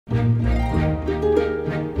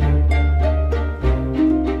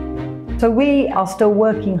So we are still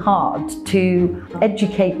working hard to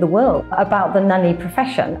educate the world about the nanny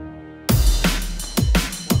profession.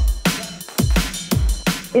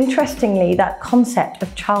 Interestingly, that concept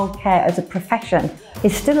of childcare as a profession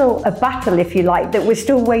is still a battle, if you like, that we're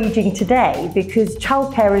still waging today, because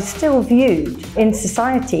childcare is still viewed in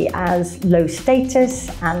society as low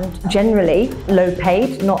status and generally low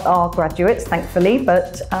paid, not our graduates, thankfully,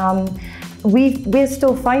 but we're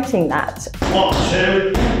still fighting that.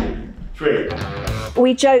 1, 2, 3.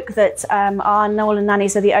 We joke that our Norland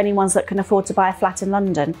nannies are the only ones that can afford to buy a flat in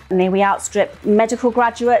London. And we outstrip medical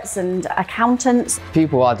graduates and accountants.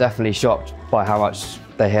 People are definitely shocked by how much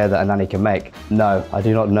they hear that a nanny can make. No, I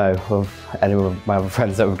do not know of any of my other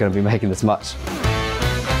friends that were going to be making this much.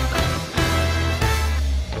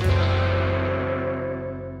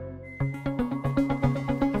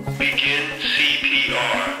 Begin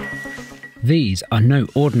CPR. These are no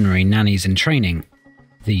ordinary nannies in training.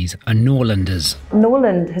 These are Norlanders.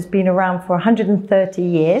 Norland has been around for 130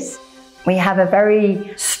 years. We have a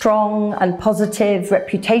very strong and positive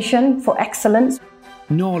reputation for excellence.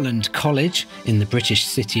 Norland College in the British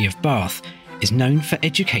city of Bath is known for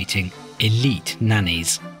educating elite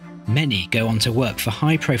nannies. Many go on to work for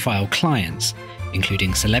high-profile clients,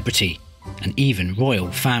 including celebrity and even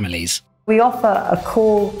royal families. We offer a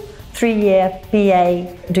core 3-year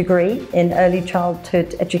BA degree in early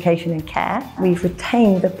childhood education and care. We've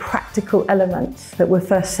retained the practical elements that were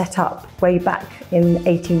first set up way back in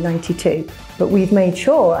 1892. But we've made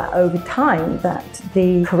sure over time that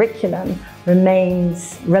the curriculum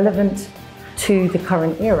remains relevant to the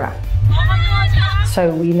current era.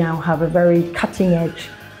 So we now have a very cutting-edge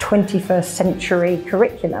 21st century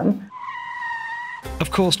curriculum.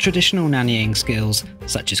 Of course, traditional nannying skills,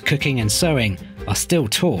 such as cooking and sewing, are still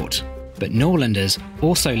taught, but Norlanders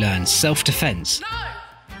also learn self-defence,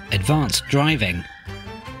 advanced driving,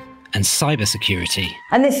 and cybersecurity.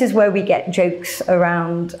 And this is where we get jokes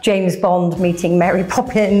around James Bond meeting Mary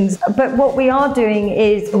Poppins. But what we are doing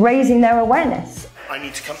is raising their awareness. I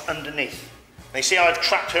need to come underneath. They see I've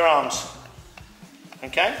trapped her arms.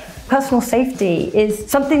 Okay? Personal safety is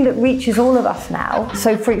something that reaches all of us now.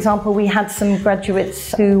 So, for example, we had some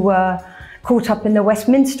graduates who were caught up in the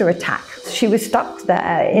Westminster attack. She was stuck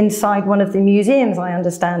there inside one of the museums, I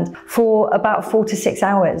understand, for about 4 to 6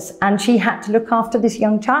 hours. And she had to look after this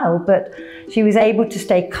young child, but she was able to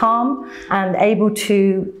stay calm and able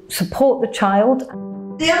to support the child.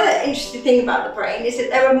 The other interesting thing about the brain is that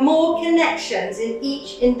there are more connections in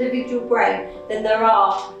each individual brain than there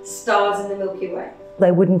are stars in the Milky Way.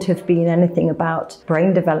 There wouldn't have been anything about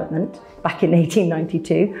brain development back in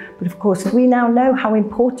 1892, but of course we now know how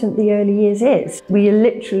important the early years is. We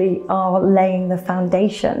literally are laying the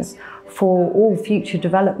foundations for all future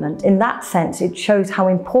development. In that sense, it shows how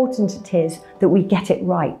important it is that we get it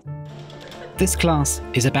right. This class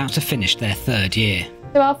is about to finish their 3rd year.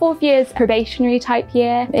 So our 4th year is probationary type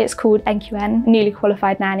year. It's called NQN, Newly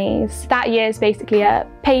Qualified Nannies. That year is basically a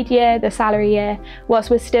paid year, the salary year, whilst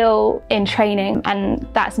we're still in training, and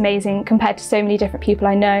that's amazing compared to so many different people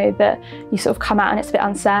I know that you sort of come out and it's a bit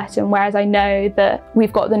uncertain, whereas I know that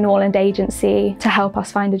we've got the Norland agency to help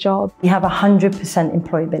us find a job. We have 100%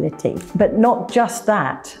 employability, but not just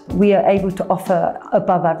that, we are able to offer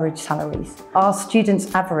above average salaries. Our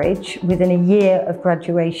students average within a year of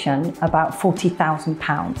graduation about £40,000.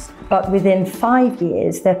 But within 5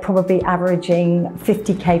 years, they're probably averaging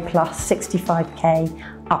 50k plus, 65k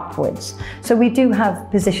upwards. So we do have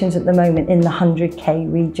positions at the moment in the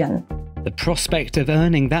 100k region. The prospect of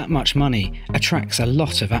earning that much money attracts a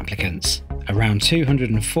lot of applicants, around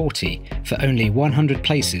 240 for only 100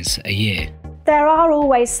 places a year. There are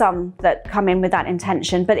always some that come in with that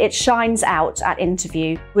intention, but it shines out at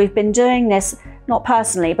interview. We've been doing this, not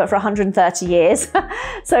personally, but for 130 years.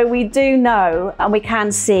 So we do know and we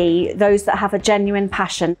can see those that have a genuine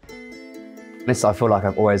passion. I feel like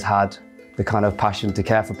I've always had the kind of passion to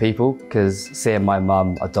care for people, because seeing my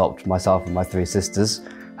mum adopt myself and my 3 sisters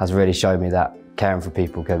has really shown me that caring for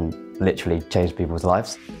people can literally change people's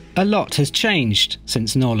lives. A lot has changed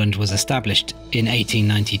since Norland was established in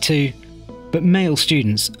 1892, but male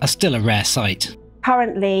students are still a rare sight.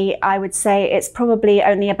 Currently, I would say it's probably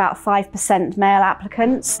only about 5% male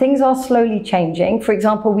applicants. Things are slowly changing. For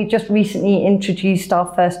example, we just recently introduced our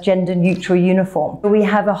first gender-neutral uniform. We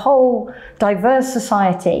have a whole diverse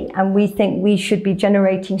society, and we think we should be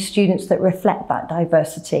generating students that reflect that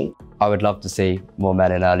diversity. I would love to see more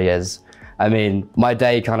men in early years. I mean, my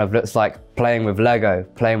day kind of looks like playing with Lego,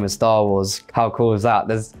 playing with Star Wars. How cool is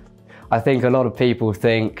that? I think a lot of people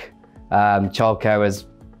think childcare is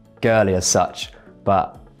girly as such,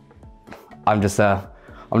 but I'm just a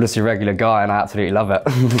regular guy and I absolutely love it.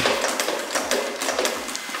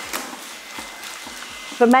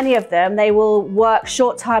 For many of them, they will work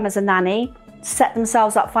short time as a nanny, set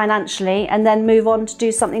themselves up financially, and then move on to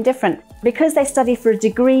do something different. Because they study for a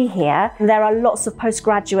degree here, there are lots of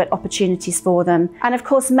postgraduate opportunities for them. And of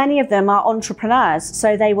course, many of them are entrepreneurs,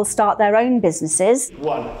 so they will start their own businesses.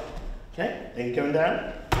 1. Okay, then you're going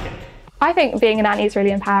down. Okay. I think being a nanny is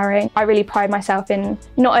really empowering. I really pride myself in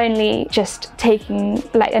not only just taking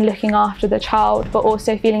and looking after the child, but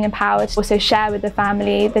also feeling empowered to also share with the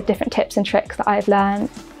family the different tips and tricks that I've learned.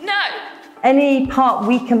 No! Any part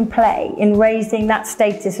we can play in raising that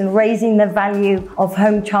status and raising the value of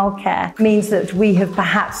home childcare means that we have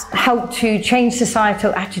perhaps helped to change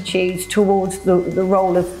societal attitudes towards the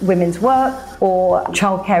role of women's work or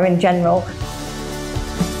childcare in general.